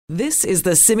This is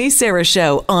the Simi Sara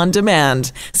Show on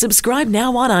demand. Subscribe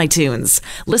now on iTunes.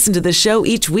 Listen to the show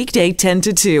each weekday 10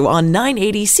 to 2 on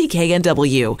 980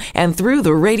 CKNW and through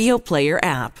the Radio Player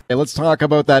app. Hey, let's talk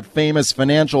about that famous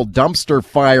financial dumpster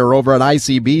fire over at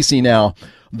ICBC now.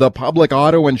 The public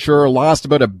auto insurer lost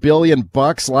about $1 billion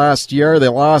last year. They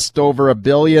lost over $1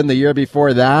 billion the year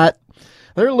before that.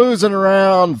 They're losing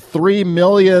around $3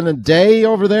 million a day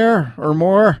over there or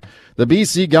more. The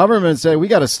BC government said, we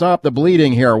got to stop the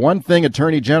bleeding here. One thing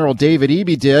Attorney General David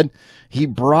Eby did, he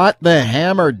brought the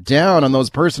hammer down on those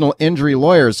personal injury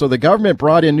lawyers. So the government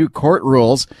brought in new court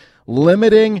rules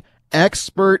limiting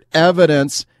expert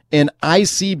evidence in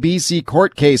ICBC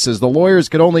court cases. The lawyers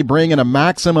could only bring in a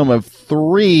maximum of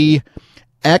 3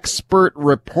 expert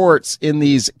reports in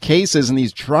these cases, in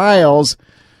these trials.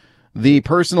 The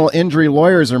personal injury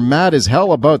lawyers are mad as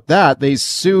hell about that. They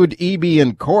sued Eby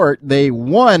in court. They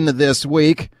won this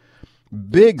week.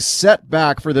 Big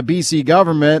setback for the BC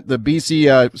government, the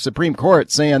BC Supreme Court,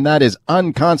 saying that is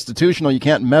unconstitutional. You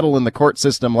can't meddle in the court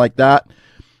system like that.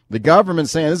 The government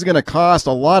saying this is going to cost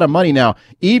a lot of money now.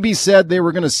 Eby said they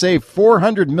were going to save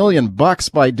 $400 million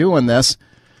by doing this.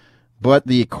 But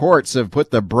the courts have put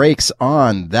the brakes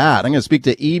on that. I'm going to speak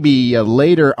to Eby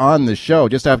later on the show.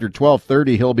 Just after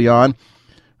 12:30, he'll be on.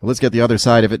 Let's get the other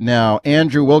side of it now.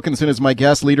 Andrew Wilkinson is my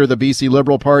guest, leader of the BC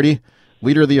Liberal Party,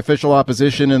 leader of the official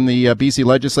opposition in the BC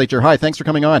legislature. Hi, thanks for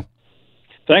coming on.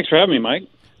 Thanks for having me, Mike.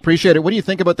 Appreciate it. What do you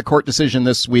think about the court decision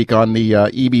this week on the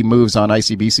Eby moves on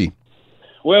ICBC?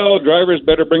 Well, drivers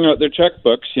better bring out their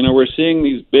checkbooks. You know, we're seeing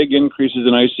these big increases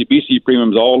in ICBC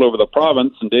premiums all over the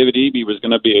province, and David Eby was going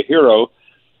to be a hero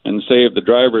and save the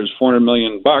drivers $400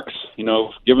 million. You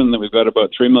know, given that we've got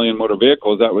about 3 million motor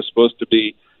vehicles, that was supposed to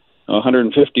be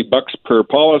 $150 per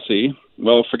policy.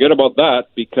 Well, forget about that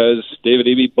because David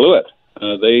Eby blew it.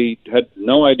 They had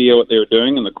no idea what they were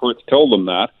doing, and the courts told them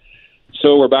that.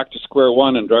 So we're back to square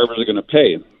one, and drivers are going to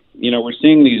pay. You know, we're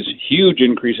seeing these huge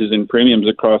increases in premiums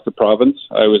across the province.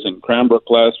 I was in Cranbrook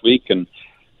last week and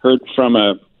heard from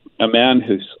a man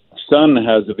whose son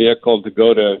has a vehicle to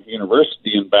go to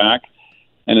university and back,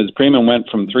 and his premium went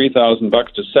from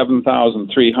 $3,000 to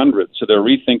 $7,300. So they're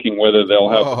rethinking whether they'll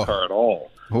have the car at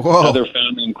all. Whoa. Another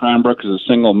family in Cranbrook is a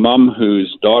single mom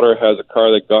whose daughter has a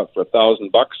car they got for $1,000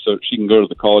 so she can go to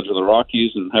the College of the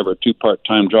Rockies and have her 2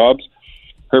 part-time jobs.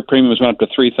 Her premiums went up to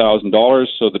 $3,000,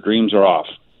 so the dreams are off.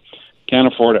 Can't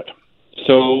afford it.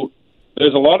 So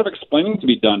there's a lot of explaining to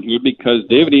be done here because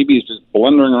David Eby is just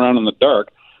blundering around in the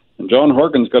dark, and John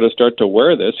Horgan's got to start to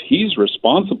wear this. He's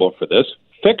responsible for this.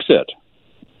 Fix it.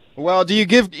 Well, do you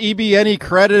give Eby any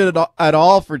credit at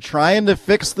all for trying to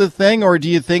fix the thing, or do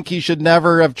you think he should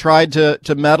never have tried to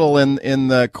meddle in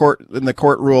the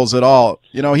court rules at all?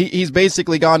 You know, he's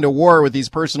basically gone to war with these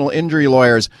personal injury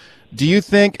lawyers. Do you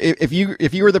think if you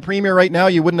were the premier right now,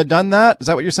 you wouldn't have done that? Is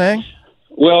that what you're saying?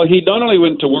 Well, he not only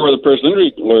went to war with the personal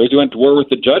injury lawyers, he went to war with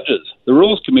the judges. The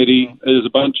Rules Committee is a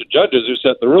bunch of judges who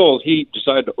set the rules. He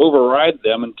decided to override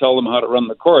them and tell them how to run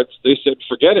the courts. They said,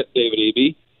 forget it, David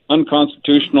Eby.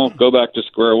 Unconstitutional, go back to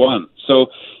square one.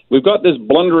 So we've got this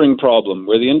blundering problem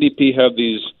where the NDP have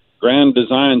these grand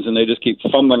designs and they just keep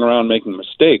fumbling around making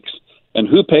mistakes. And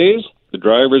who pays? The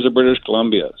drivers of British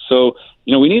Columbia. So,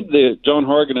 you know, we need the John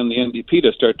Horgan and the NDP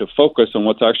to start to focus on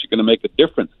what's actually going to make a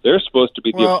difference. They're supposed to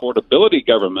be the affordability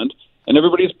government, and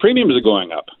everybody's premiums are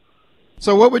going up.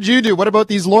 So what would you do? What about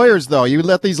these lawyers, though? You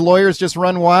let these lawyers just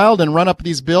run wild and run up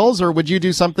these bills, or would you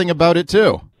do something about it,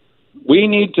 too? We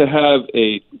need to have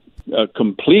a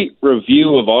complete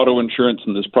review of auto insurance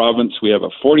in this province. We have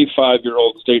a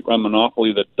 45-year-old state-run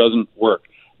monopoly that doesn't work.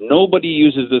 Nobody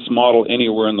uses this model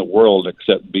anywhere in the world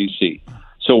except BC.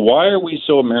 So why are we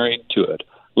so married to it?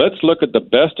 Let's look at the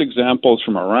best examples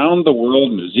from around the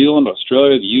world, New Zealand,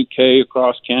 Australia, the UK,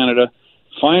 across Canada.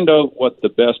 Find out what the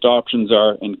best options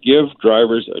are and give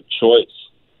drivers a choice.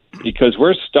 Because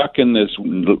we're stuck in this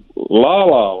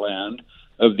la-la land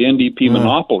of the NDP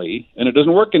monopoly, and it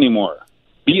doesn't work anymore.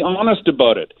 Be honest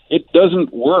about it. It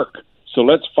doesn't work. So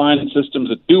let's find systems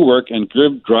that do work and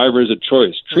give drivers a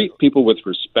choice. Treat people with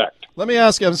respect. Let me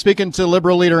ask you, I'm speaking to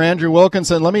Liberal leader Andrew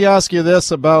Wilkinson. Let me ask you this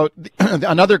about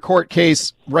another court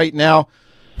case right now.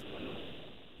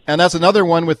 And that's another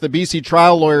one with the BC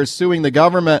trial lawyers suing the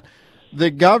government. The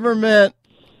government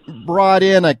brought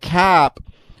in a cap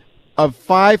of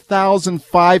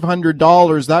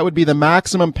 $5,500. That would be the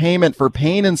maximum payment for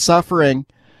pain and suffering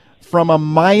from a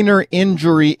minor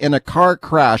injury in a car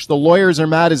crash. The lawyers are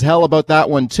mad as hell about that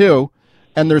one too,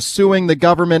 and they're suing the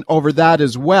government over that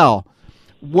as well.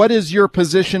 What is your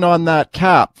position on that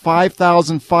cap?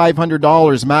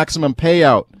 $5,500 maximum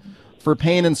payout for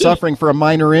pain and suffering for a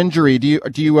minor injury. Do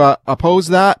you oppose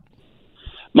that?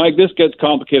 Mike, this gets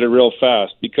complicated real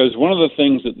fast because one of the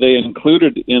things that they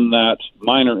included in that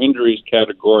minor injuries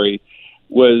category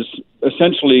was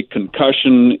essentially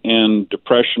concussion and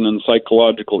depression and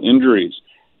psychological injuries.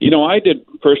 I did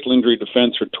personal injury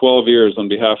defense for 12 years on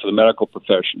behalf of the medical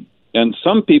profession, and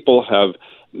some people have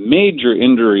major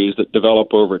injuries that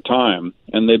develop over time,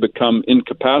 and they become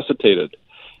incapacitated.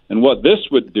 And what this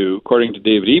would do, according to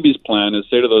David Eby's plan, is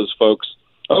say to those folks,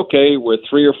 okay, we're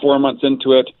 3 or 4 months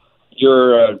into it,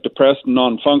 you're depressed and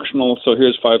non-functional, so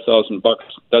here's $5,000.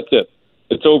 That's it.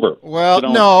 It's over. Well,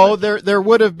 no, there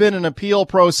would have been an appeal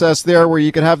process there where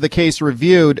you could have the case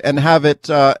reviewed and have it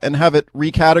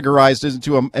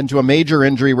recategorized into a major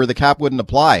injury where the cap wouldn't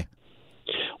apply.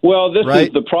 Well, this right?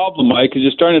 is the problem, Mike, because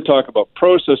you're starting to talk about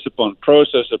process upon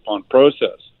process upon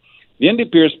process. The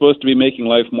NDP are supposed to be making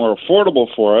life more affordable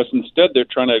for us. Instead, they're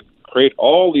trying to create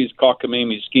all these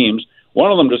cockamamie schemes.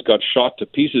 One of them just got shot to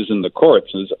pieces in the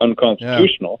courts and is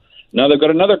unconstitutional. Yeah. Now they've got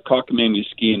another cockamamie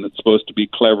scheme that's supposed to be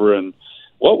clever. And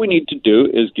what we need to do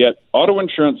is get auto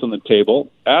insurance on the table,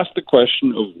 ask the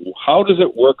question of how does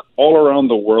it work all around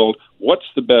the world, what's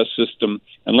the best system,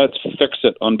 and let's fix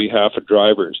it on behalf of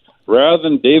drivers. Rather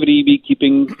than David Eby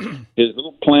keeping his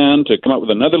little plan to come up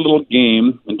with another little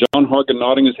game and John Horgan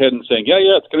nodding his head and saying, yeah,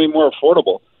 it's going to be more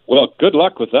affordable. Well, good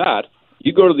luck with that.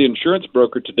 You go to the insurance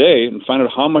broker today and find out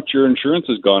how much your insurance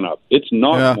has gone up. It's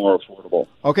not more affordable.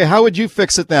 Okay, how would you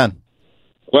fix it then?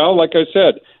 Well, like I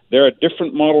said, there are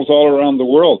different models all around the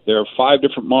world. There are 5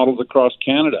 different models across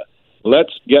Canada.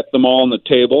 Let's get them all on the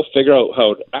table, figure out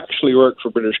how it actually works for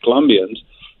British Columbians.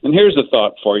 And here's a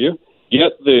thought for you.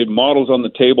 Get the models on the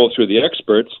table through the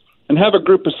experts and have a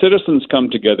group of citizens come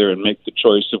together and make the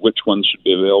choice of which ones should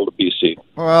be available to BC.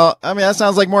 Well, I mean, that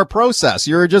sounds like more process.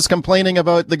 You're just complaining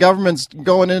about the government's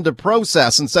going into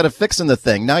process instead of fixing the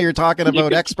thing. Now you're talking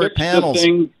about expert panels.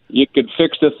 You could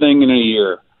fix the thing in a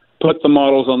year. Put the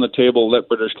models on the table, let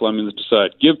British Columbians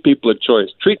decide. Give people a choice.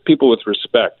 Treat people with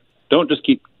respect. Don't just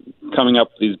keep coming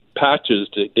up with these patches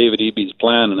to David Eby's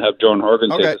plan and have John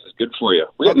Horgan say this is good for you.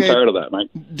 We're getting tired of that, Mike.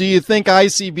 Do you think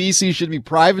ICBC should be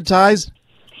privatized?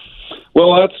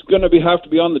 Well, that's going to have to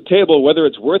be on the table. Whether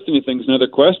it's worth anything is another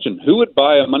question. Who would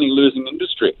buy a money-losing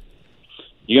industry?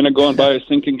 You going to go and buy a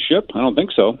sinking ship? I don't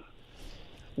think so.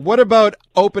 What about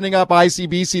opening up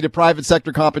ICBC to private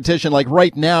sector competition? Like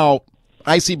right now,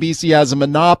 ICBC has a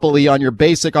monopoly on your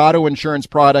basic auto insurance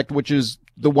product, which is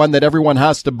the one that everyone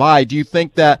has to buy. Do you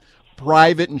think that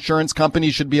private insurance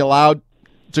companies should be allowed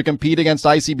to compete against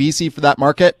ICBC for that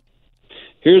market?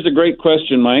 Here's a great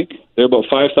question, Mike. There are about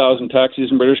 5,000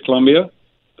 taxis in British Columbia.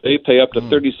 They pay up to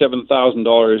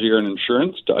 $37,000 a year in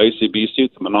insurance to ICBC.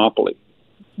 It's a monopoly.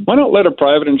 Why not let a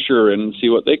private insurer in and see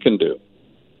what they can do?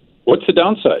 What's the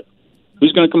downside?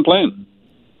 Who's going to complain?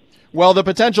 Well, the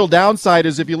potential downside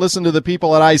is if you listen to the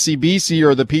people at ICBC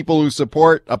or the people who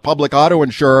support a public auto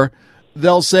insurer,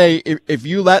 they'll say if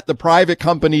you let the private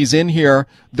companies in here,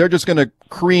 they're just going to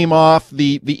cream off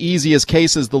the easiest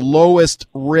cases, the lowest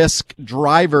risk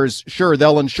drivers. Sure,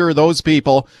 they'll insure those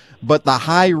people, but the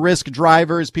high risk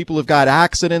drivers, people who've got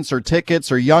accidents or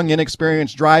tickets or young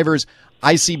inexperienced drivers,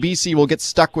 ICBC will get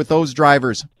stuck with those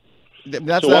drivers.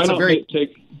 That's a very.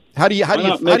 How do you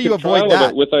avoid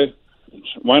that?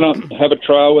 Why not have a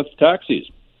trial with taxis?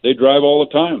 They drive all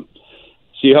the time.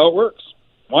 See how it works.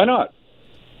 Why not?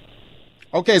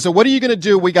 Okay, so what are you going to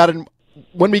do?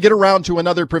 When we get around to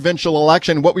another provincial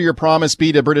election, what will your promise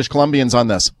be to British Columbians on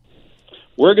this?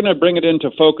 We're going to bring it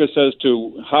into focus as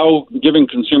to how giving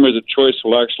consumers a choice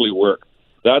will actually work.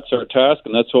 That's our task,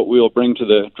 and that's what we'll bring to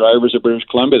the drivers of British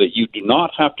Columbia, that you do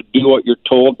not have to do what you're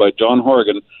told by John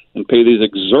Horgan and pay these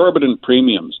exorbitant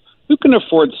premiums. Who can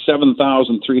afford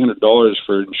 $7,300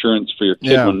 for insurance for your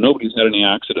kid when nobody's had any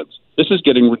accidents? This is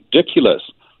getting ridiculous.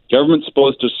 Government's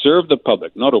supposed to serve the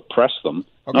public, not oppress them,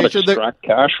 not extract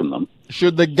cash from them.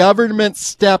 Should the government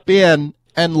step in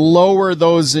and lower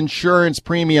those insurance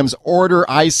premiums, order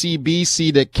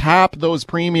ICBC to cap those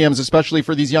premiums, especially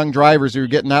for these young drivers who are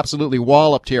getting absolutely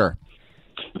walloped here?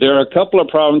 There are a couple of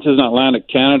provinces in Atlantic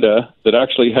Canada that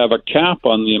actually have a cap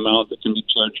on the amount that can be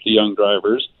charged to young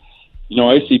drivers. You know,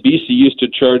 ICBC used to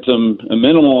charge them a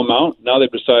minimal amount. Now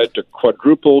they've decided to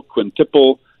quadruple,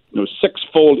 quintuple,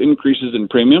 six-fold increases in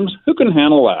premiums. Who can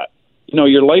handle that?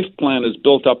 Your life plan is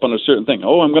built up on a certain thing.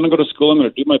 Oh, I'm going to go to school. I'm going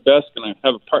to do my best. I'm going to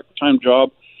have a part-time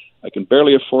job. I can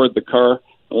barely afford the car.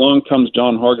 Along comes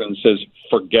John Horgan and says,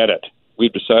 forget it.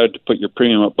 We've decided to put your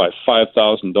premium up by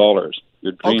 $5,000.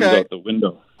 Your dream's out the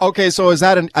window. Okay, so is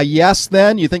that a yes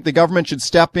then? You think the government should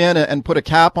step in and put a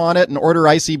cap on it and order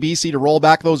ICBC to roll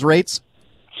back those rates?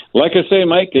 Like I say,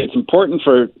 Mike, it's important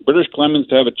for British Columbians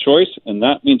to have a choice, and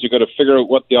that means you've got to figure out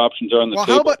what the options are on the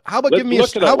table. How about give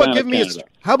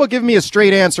me a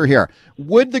straight answer here?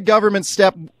 Would the government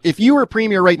step, if you were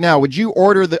premier right now, would you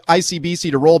order the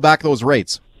ICBC to roll back those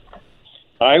rates?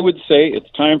 I would say it's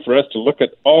time for us to look at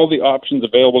all the options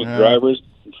available to drivers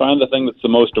and find the thing that's the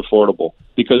most affordable.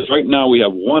 Because right now we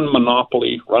have one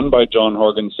monopoly run by John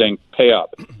Horgan saying pay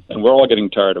up, and we're all getting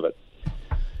tired of it.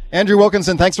 Andrew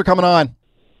Wilkinson, thanks for coming on.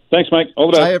 Thanks, Mike. All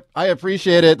the best. I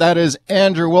appreciate it. That is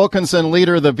Andrew Wilkinson,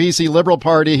 leader of the BC Liberal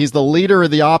Party. He's the leader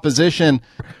of the opposition.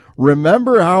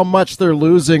 Remember how much they're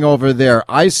losing over there.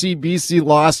 ICBC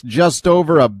lost just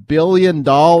over $1 billion in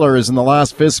the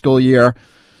last fiscal year.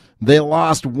 They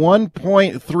lost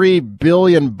 $1.3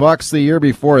 billion the year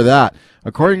before that.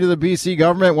 According to the BC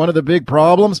government, one of the big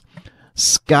problems,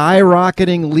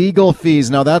 skyrocketing legal fees.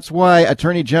 Now, that's why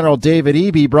Attorney General David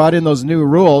Eby brought in those new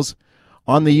rules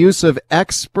on the use of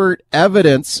expert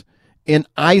evidence in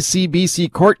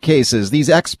ICBC court cases.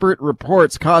 These expert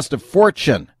reports cost a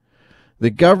fortune. The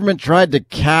government tried to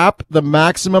cap the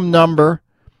maximum number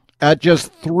at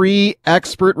just 3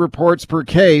 expert reports per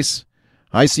case.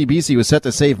 ICBC was set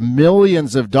to save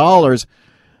millions of dollars.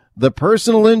 The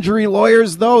personal injury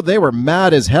lawyers, though, they were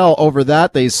mad as hell over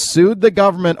that. They sued the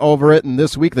government over it, and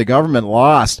this week the government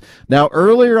lost. Now,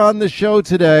 earlier on the show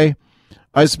today,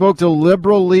 I spoke to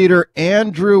Liberal leader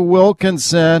Andrew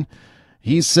Wilkinson.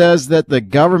 He says that the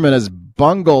government has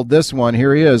bungled this one.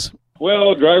 Here he is.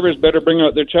 Well, drivers better bring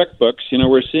out their checkbooks. You know,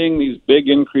 we're seeing these big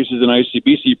increases in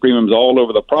ICBC premiums all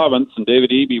over the province, and David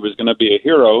Eby was going to be a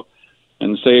hero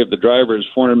and save the drivers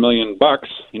 $400 million.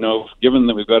 You know, given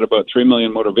that we've got about 3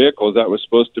 million motor vehicles, that was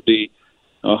supposed to be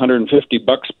 $150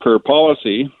 per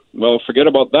policy. Well, forget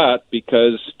about that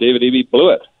because David Eby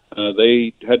blew it.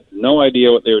 They had no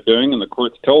idea what they were doing, and the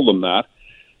courts told them that.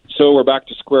 So we're back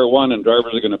to square one, and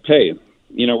drivers are going to pay.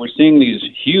 You know, we're seeing these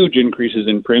huge increases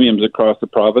in premiums across the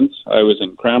province. I was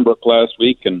in Cranbrook last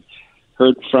week and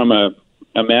heard from a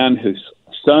man whose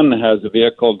son has a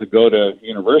vehicle to go to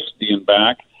university and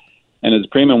back, and his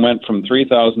premium went from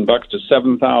 $3,000 to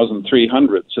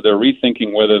 $7,300. So they're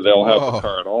rethinking whether they'll have the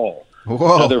car at all.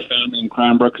 Whoa. Another family in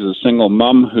Cranbrook is a single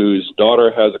mom whose daughter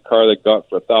has a car they got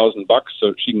for $1,000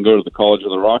 so she can go to the College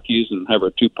of the Rockies and have her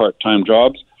 2 part-time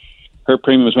jobs. Her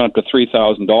premiums went up to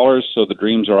 $3,000, so the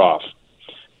dreams are off.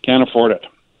 Can't afford it.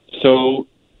 So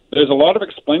there's a lot of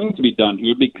explaining to be done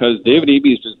here because David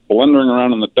Eby is just blundering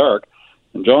around in the dark,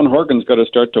 and John Horgan's got to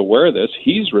start to wear this.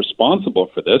 He's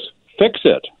responsible for this. Fix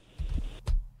it.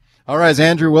 All right,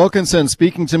 Andrew Wilkinson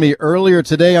speaking to me earlier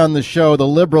today on the show, the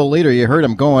Liberal leader. You heard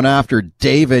him going after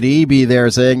David Eby there,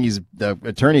 saying he's the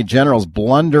Attorney General's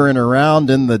blundering around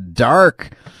in the dark.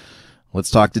 Let's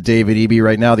talk to David Eby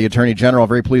right now, the Attorney General.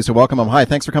 Very pleased to welcome him. Hi,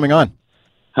 thanks for coming on.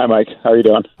 Hi, Mike. How are you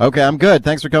doing? Okay, I'm good.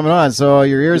 Thanks for coming on. So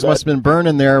your ears must have been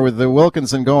burning there with the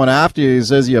Wilkinson going after you. He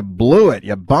says you blew it.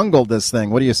 You bungled this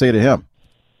thing. What do you say to him?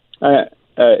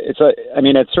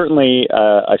 It's certainly,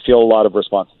 I feel a lot of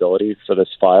responsibility for this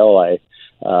file. I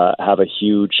have a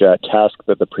huge task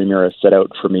that the Premier has set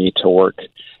out for me to work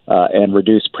and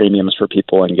reduce premiums for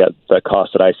people and get the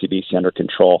cost at ICBC under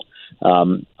control.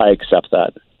 I accept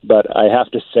that. But I have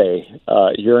to say,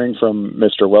 hearing from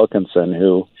Mr. Wilkinson,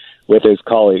 who, with his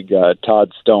colleague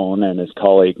Todd Stone and his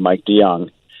colleague Mike DeYoung,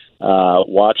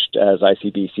 watched as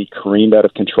ICBC careened out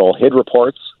of control, hid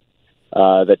reports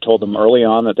that told them early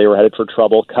on that they were headed for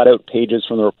trouble, cut out pages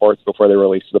from the reports before they were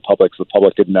released to the public so the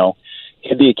public didn't know,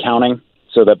 hid the accounting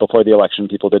so that before the election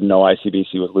people didn't know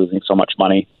ICBC was losing so much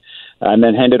money, and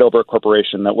then handed over a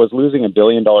corporation that was losing $1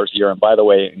 billion a year, and by the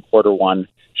way, in Q1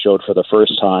 showed for the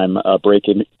first time a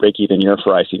break-even year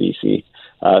for ICBC.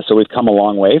 So we've come a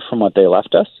long way from what they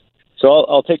left us. So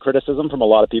I'll take criticism from a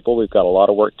lot of people. We've got a lot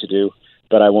of work to do.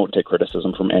 But I won't take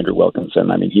criticism from Andrew Wilkinson.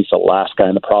 I mean, he's the last guy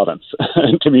in the province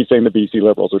to me saying the BC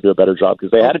Liberals would do a better job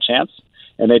because they had a chance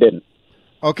and they didn't.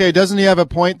 Okay, doesn't he have a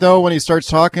point, though, when he starts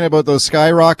talking about those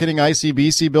skyrocketing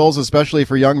ICBC bills, especially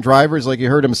for young drivers? Like you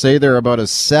heard him say there about a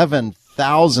 $7,300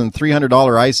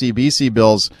 ICBC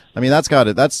bills. I mean,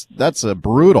 that's a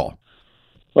brutal.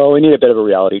 Well, we need a bit of a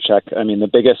reality check. I mean, the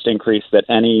biggest increase that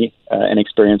any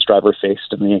inexperienced driver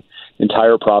faced in the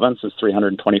entire province is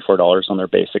 $324 on their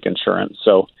basic insurance.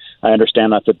 So I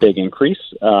understand that's a big increase.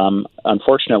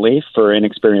 Unfortunately, for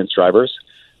inexperienced drivers,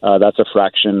 that's a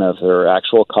fraction of their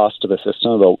actual cost to the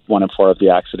system. About 1 in 4 of the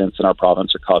accidents in our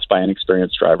province are caused by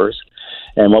inexperienced drivers.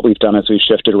 And what we've done is we've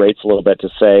shifted rates a little bit to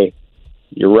say,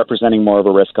 you're representing more of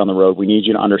a risk on the road. We need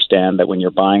you to understand that when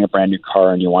you're buying a brand new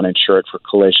car and you want to insure it for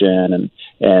collision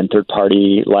and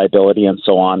third-party liability and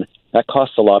so on, that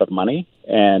costs a lot of money.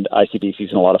 and ICBC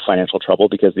is in a lot of financial trouble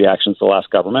because of the actions of the last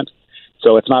government.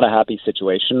 So it's not a happy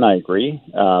situation, I agree,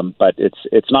 but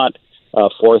it's not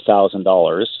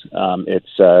 $4,000. It's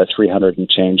 $300 and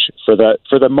change for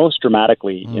the most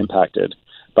dramatically impacted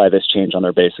by this change on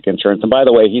their basic insurance. And by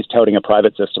the way, he's touting a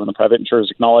private system, and the private insurers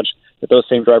acknowledge that those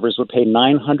same drivers would pay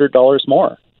 $900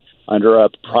 more under a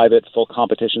private full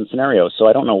competition scenario. So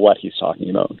I don't know what he's talking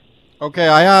about. Okay,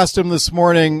 I asked him this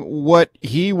morning what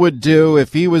he would do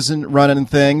if he wasn't running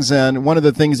things, and one of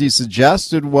the things he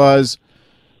suggested was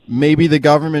maybe the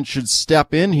government should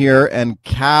step in here and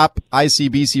cap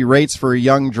ICBC rates for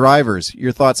young drivers.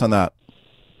 Your thoughts on that?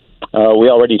 We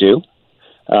already do.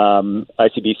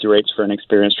 ICBC rates for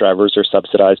inexperienced drivers are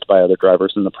subsidized by other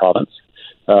drivers in the province.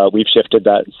 We've shifted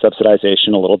that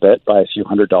subsidization a little bit by a few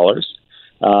 $100s.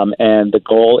 And the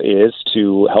goal is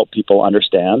to help people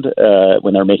understand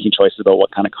when they're making choices about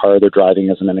what kind of car they're driving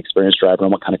as an inexperienced driver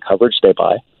and what kind of coverage they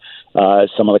buy,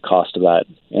 some of the cost of that.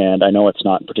 And I know it's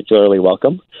not particularly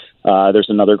welcome. There's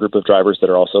another group of drivers that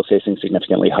are also facing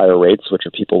significantly higher rates, which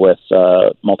are people with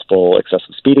multiple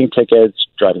excessive speeding tickets,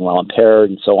 driving while impaired,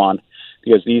 and so on,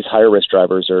 because these higher risk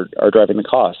drivers are driving the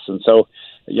costs. And so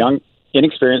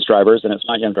inexperienced drivers, and it's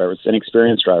not young drivers,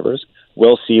 inexperienced drivers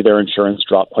will see their insurance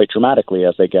drop quite dramatically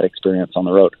as they get experience on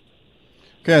the road.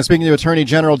 Okay, speaking to Attorney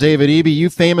General David Eby, you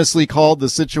famously called the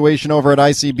situation over at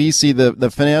ICBC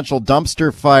the financial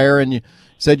dumpster fire, and you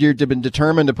said you've been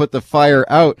determined to put the fire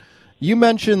out. You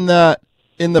mentioned that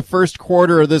in the first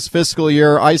quarter of this fiscal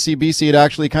year, ICBC had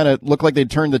actually kind of looked like they'd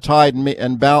turned the tide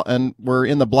and were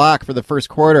in the black for the first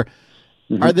quarter.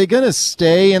 Mm-hmm. Are they going to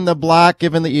stay in the black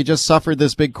given that you just suffered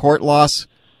this big court loss?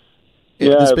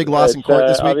 This big loss in court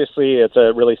this week? Obviously, it's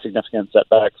a really significant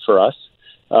setback for us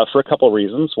for a couple of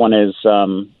reasons. One is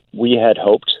we had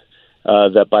hoped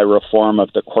that by reform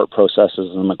of the court processes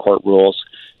and the court rules,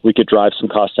 we could drive some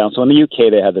costs down. So in the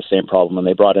UK, they had the same problem, and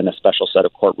they brought in a special set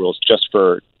of court rules just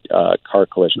for car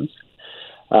collisions.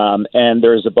 And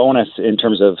there's a bonus in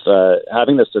terms of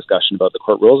having this discussion about the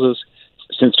court rules is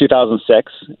since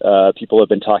 2006, people have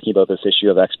been talking about this issue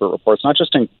of expert reports, not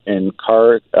just in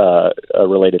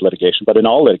car-related litigation, but in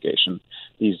all litigation,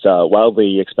 these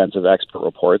wildly expensive expert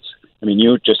reports. I mean,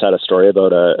 you just had a story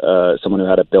about someone who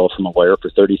had a bill from a lawyer for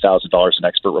 $30,000 in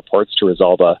expert reports to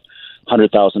resolve a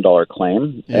 $100,000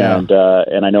 claim. Yeah.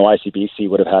 And I know ICBC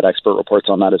would have had expert reports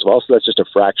on that as well, so that's just a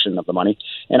fraction of the money.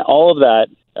 And all of that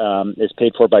is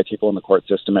paid for by people in the court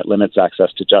system. It limits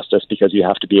access to justice because you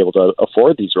have to be able to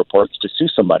afford these reports to sue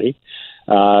somebody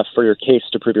for your case,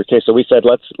 to prove your case. So we said,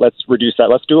 let's reduce that.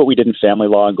 Let's do what we did in family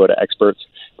law and go to experts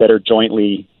that are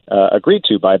jointly agreed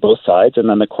to by both sides, and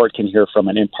then the court can hear from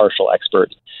an impartial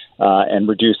expert and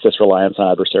reduce this reliance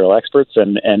on adversarial experts,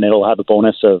 and it'll have a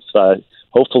bonus of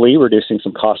hopefully reducing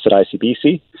some costs at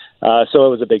ICBC. So it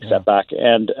was a big setback.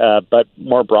 But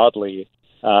more broadly,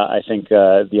 I think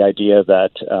the idea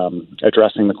that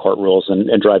addressing the court rules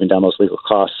and driving down those legal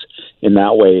costs in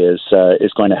that way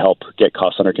is going to help get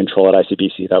costs under control at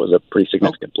ICBC. That was a pretty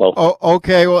significant blow. Oh,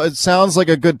 okay. Well, it sounds like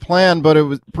a good plan, but it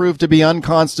was proved to be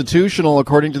unconstitutional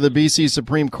according to the BC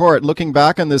Supreme Court. Looking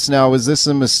back on this now, is this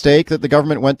a mistake that the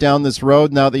government went down this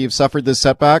road now that you've suffered this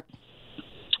setback?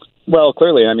 Well,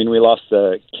 clearly, I mean, we lost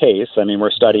the case. I mean, we're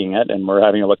studying it, and we're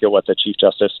having a look at what the Chief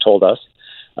Justice told us.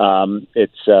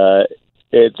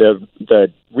 The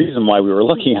reason why we were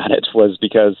looking at it was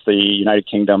because the United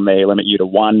Kingdom may limit you to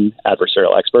one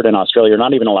adversarial expert. In Australia, you're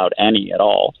not even allowed any at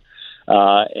all.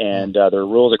 And there are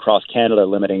rules across Canada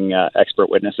limiting expert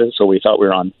witnesses, so we thought we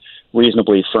were on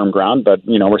reasonably firm ground. But,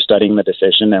 we're studying the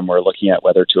decision, and we're looking at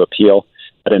whether to appeal.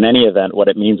 But in any event, what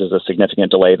it means is a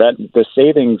significant delay. That the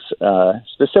savings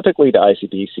specifically to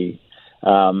ICBC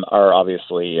are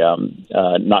obviously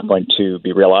not going to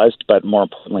be realized. But more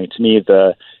importantly, to me,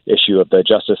 the issue of the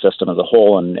justice system as a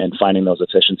whole and finding those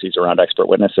efficiencies around expert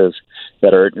witnesses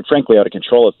that are frankly out of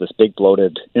control. It's this big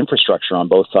bloated infrastructure on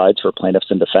both sides for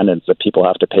plaintiffs and defendants that people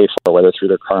have to pay for, whether through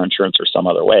their car insurance or some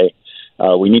other way.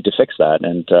 We need to fix that,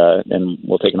 and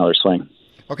we'll take another swing.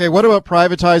 Okay, what about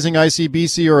privatizing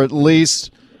ICBC, or at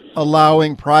least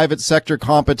allowing private sector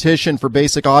competition for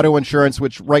basic auto insurance,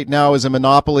 which right now is a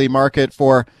monopoly market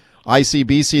for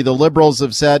ICBC? The Liberals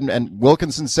have said, and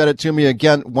Wilkinson said it to me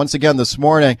once again this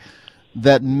morning,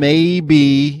 that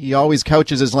maybe, he always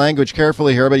couches his language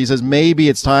carefully here, but he says maybe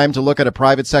it's time to look at a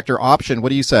private sector option. What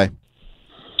do you say?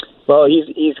 Well,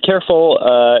 he's careful,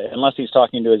 unless he's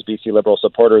talking to his BC Liberal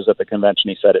supporters at the convention.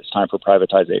 He said it's time for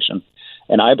privatization.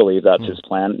 And I believe that's his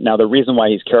plan. Now, the reason why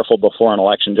he's careful before an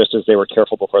election, just as they were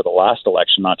careful before the last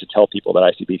election not to tell people that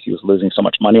ICBC was losing so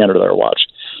much money under their watch,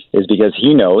 is because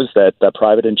he knows that the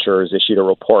private insurers issued a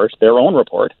report, their own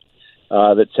report,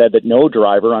 that said that no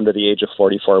driver under the age of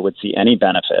 44 would see any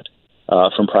benefit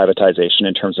from privatization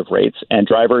in terms of rates, and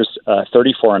drivers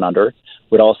 34 and under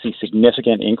would all see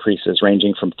significant increases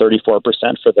ranging from 34%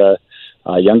 for the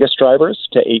youngest drivers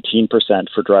to 18%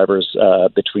 for drivers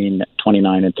between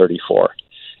 29 and 34.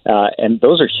 And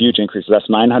those are huge increases. That's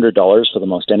 $900 for the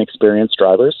most inexperienced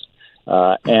drivers.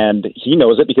 And he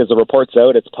knows it because the report's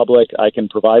out. It's public. I can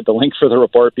provide the link for the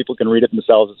report. People can read it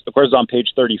themselves. Of course, it's on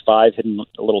page 35, hidden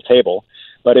a little table,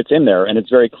 but it's in there and it's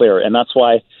very clear. And that's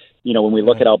why, when we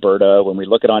look at Alberta, when we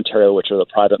look at Ontario, which are the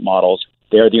private models,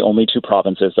 they are the only two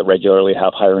provinces that regularly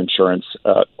have higher insurance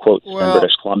quotes than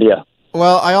British Columbia.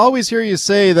 Well, I always hear you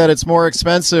say that it's more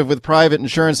expensive with private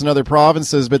insurance in other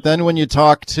provinces, but then when you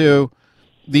talk to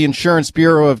the Insurance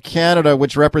Bureau of Canada,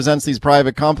 which represents these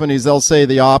private companies, they'll say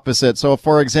the opposite. So,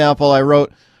 for example, I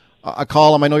wrote a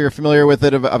column, I know you're familiar with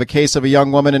it, of a case of a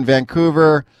young woman in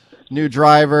Vancouver, new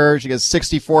driver, she gets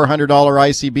 $6,400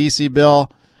 ICBC bill.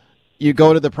 You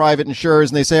go to the private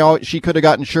insurers and they say, oh, she could have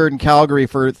got insured in Calgary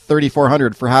for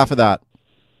 $3,400 for half of that.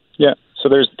 Yeah, so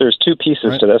there's two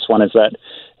pieces to this. One is that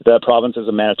the provinces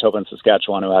of Manitoba and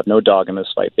Saskatchewan, who have no dog in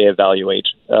this fight, they evaluate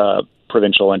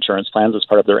provincial insurance plans as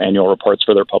part of their annual reports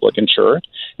for their public insurer,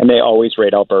 and they always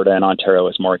rate Alberta and Ontario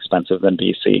as more expensive than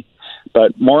BC.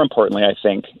 But more importantly, I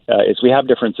think, is we have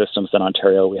different systems than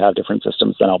Ontario. We have different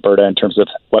systems than Alberta in terms of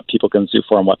what people can sue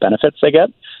for and what benefits they get.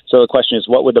 So the question is,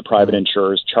 what would the private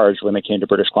insurers charge when they came to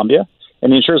British Columbia?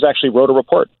 And the insurers actually wrote a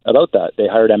report about that. They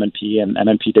hired M&P, and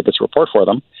M&P did this report for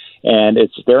them. And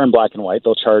it's there in black and white.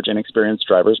 They'll charge inexperienced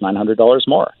drivers $900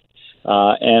 more.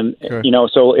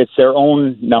 So it's their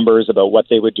own numbers about what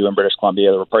they would do in British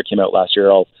Columbia. The report came out last year.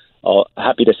 I'll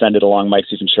happy to send it along, Mike, so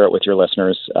you can share it with your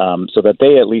listeners so that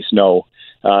they at least know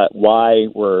why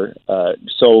we're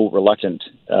so reluctant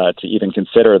to even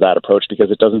consider that approach,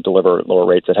 because it doesn't deliver lower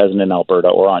rates. It hasn't in Alberta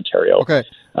or Ontario. Okay.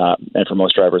 And for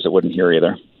most drivers, it wouldn't here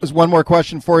either. There's one more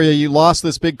question for you. You lost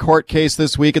this big court case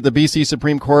this week at the BC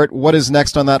Supreme Court. What is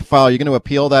next on that file? Are you going to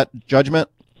appeal that judgment?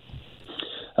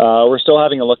 We're still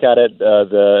having a look at it.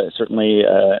 Certainly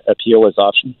appeal is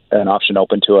an option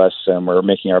open to us, and we're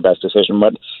making our best decision.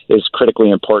 What is critically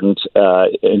important,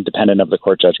 independent of the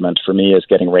court judgment, for me, is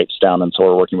getting rates down, and so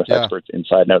we're working with experts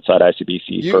inside and outside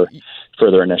ICBC for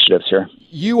further initiatives here.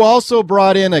 You also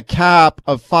brought in a cap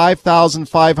of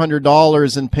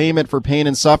 $5,500 in payment for pain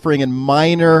and suffering and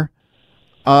minor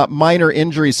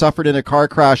injury suffered in a car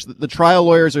crash. The trial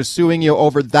lawyers are suing you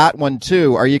over that one,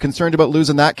 too. Are you concerned about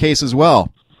losing that case as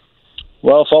well?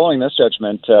 Well, following this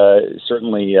judgment,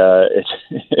 certainly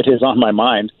it is on my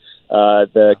mind.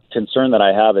 The concern that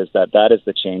I have is that is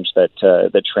the change that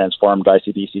transformed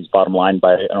ICBC's bottom line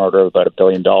by an order of about $1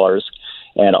 billion,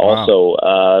 and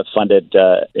also funded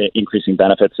increasing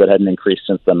benefits that hadn't increased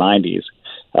since the 90s.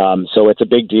 So it's a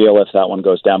big deal if that one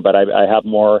goes down. But I have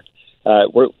more.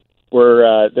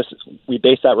 We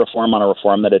base that reform on a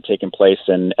reform that had taken place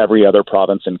in every other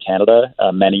province in Canada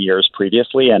many years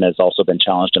previously, and has also been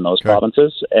challenged in those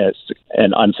provinces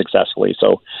and unsuccessfully.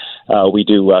 So we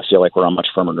do feel like we're on much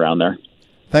firmer ground there.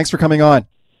 Thanks for coming on.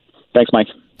 Thanks, Mike.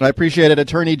 I appreciate it.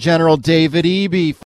 Attorney General David Eby.